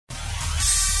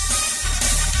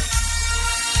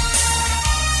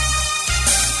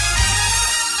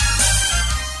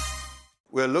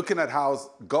We're looking at how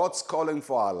God's calling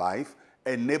for our life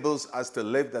enables us to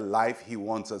live the life he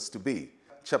wants us to be.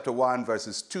 Chapter 1,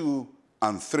 verses 2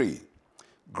 and 3.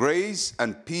 Grace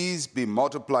and peace be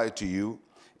multiplied to you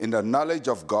in the knowledge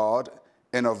of God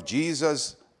and of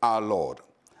Jesus our Lord,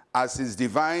 as his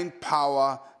divine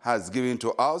power has given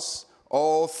to us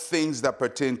all things that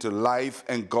pertain to life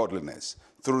and godliness,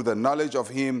 through the knowledge of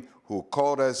him who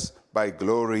called us by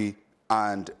glory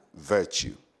and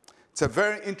virtue. It's a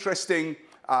very interesting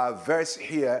verse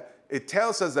here. It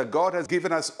tells us that God has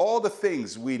given us all the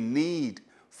things we need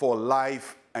for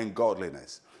life and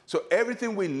godliness. So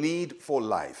everything we need for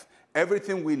life,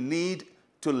 everything we need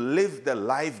to live the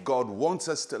life God wants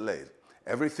us to live,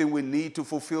 everything we need to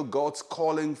fulfill God's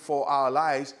calling for our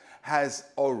lives has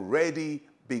already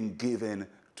been given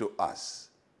to us.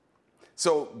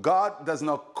 So God does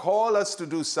not call us to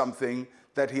do something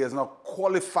that he has not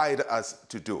qualified us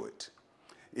to do it.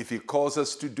 If he calls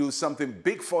us to do something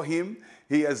big for him,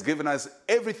 he has given us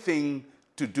everything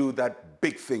to do that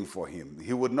big thing for him.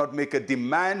 He would not make a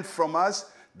demand from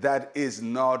us that is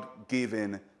not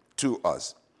given to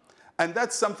us. And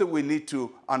that's something we need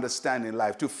to understand in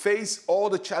life. To face all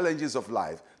the challenges of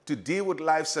life, to deal with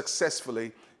life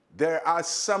successfully, there are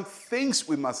some things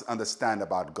we must understand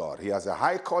about God. He has a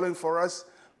high calling for us,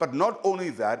 but not only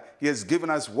that, he has given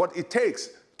us what it takes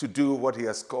to do what he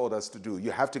has called us to do. You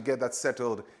have to get that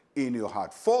settled in your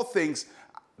heart. 4 things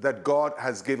that God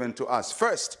has given to us.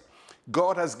 First,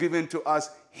 God has given to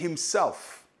us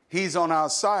himself. He's on our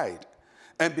side.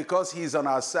 And because he's on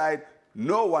our side,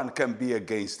 no one can be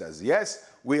against us. Yes,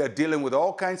 we are dealing with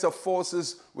all kinds of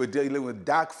forces. We're dealing with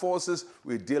dark forces.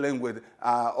 We're dealing with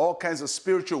all kinds of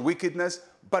spiritual wickedness.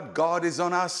 But God is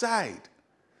on our side.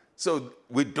 So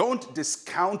we don't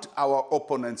discount our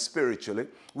opponent spiritually.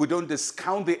 We don't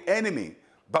discount the enemy.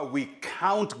 But we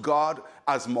count God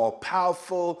as more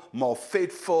powerful, more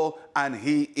faithful, and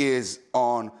he is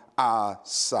on our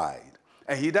side.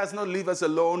 And he does not leave us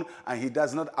alone, and he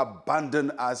does not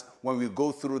abandon us. When we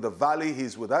go through the valley,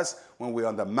 he's with us. When we're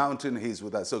on the mountain, he's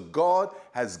with us. So God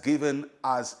has given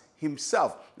us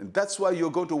himself. And that's why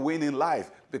you're going to win in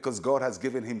life, because God has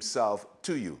given himself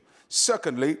to you.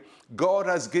 Secondly, God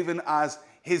has given us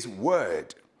his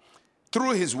word.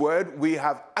 Through his word, we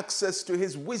have access to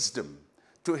his wisdom,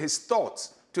 to his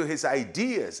thoughts, to his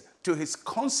ideas, to his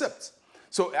concepts.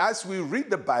 So as we read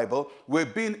the Bible, we're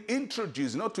being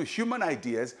introduced not to human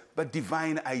ideas, but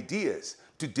divine ideas,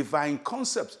 to divine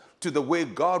concepts, to the way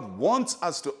God wants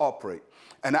us to operate.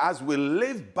 And as we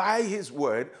live by his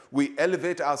word, we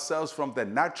elevate ourselves from the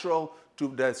natural to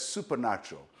the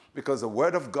supernatural, because the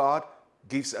word of God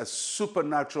gives us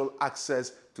supernatural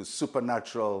access to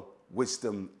supernatural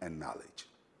wisdom and knowledge.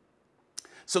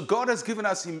 So God has given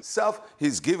us himself.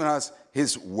 He's given us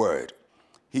his word.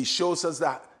 He shows us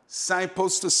that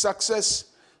signposts to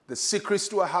success, the secrets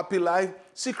to a happy life,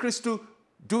 secrets to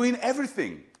doing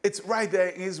everything. It's right there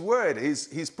in his word.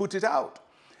 He's put it out.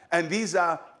 And these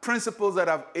are principles that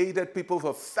have aided people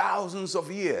for thousands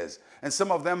of years. And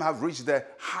some of them have reached the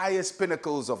highest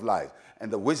pinnacles of life. And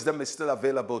the wisdom is still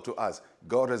available to us.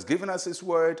 God has given us his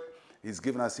word. He's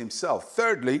given us himself.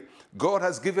 Thirdly, God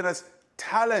has given us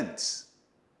talents.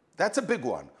 That's a big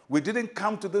one. We didn't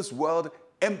come to this world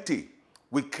empty.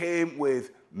 We came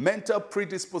with mental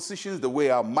predispositions, the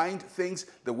way our mind thinks,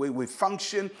 the way we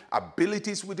function,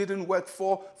 abilities we didn't work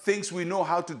for, things we know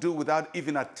how to do without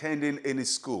even attending any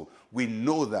school. We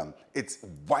know them. It's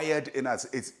wired in us.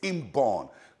 It's inborn.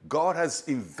 God has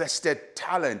invested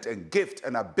talent and gift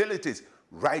and abilities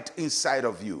right inside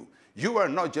of you. You are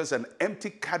not just an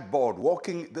empty cardboard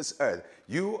walking this earth.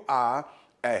 You are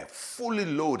a fully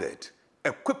loaded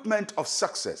equipment of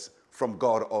success from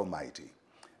God Almighty.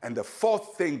 And the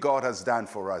 4th thing God has done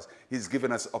for us, he's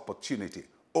given us opportunity,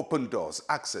 open doors,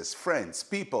 access, friends,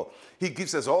 people. He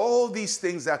gives us all these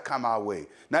things that come our way.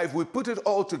 Now, if we put it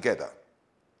all together,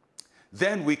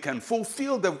 then we can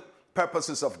fulfill the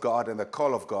purposes of God and the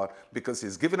call of God, because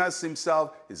he's given us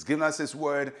himself, he's given us his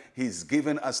word, he's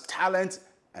given us talent,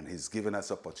 and he's given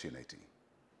us opportunity.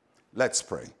 Let's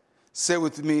pray. Say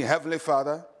with me, Heavenly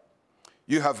Father,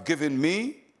 you have given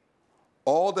me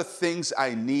all the things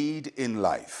I need in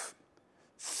life.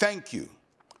 Thank you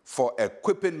for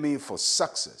equipping me for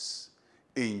success.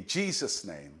 In Jesus'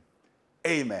 name,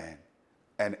 amen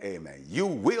and amen. You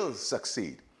will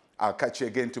succeed. I'll catch you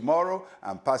again tomorrow.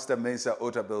 I'm Pastor Mensa,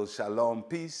 Otabil. Shalom,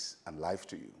 peace, and life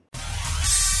to you.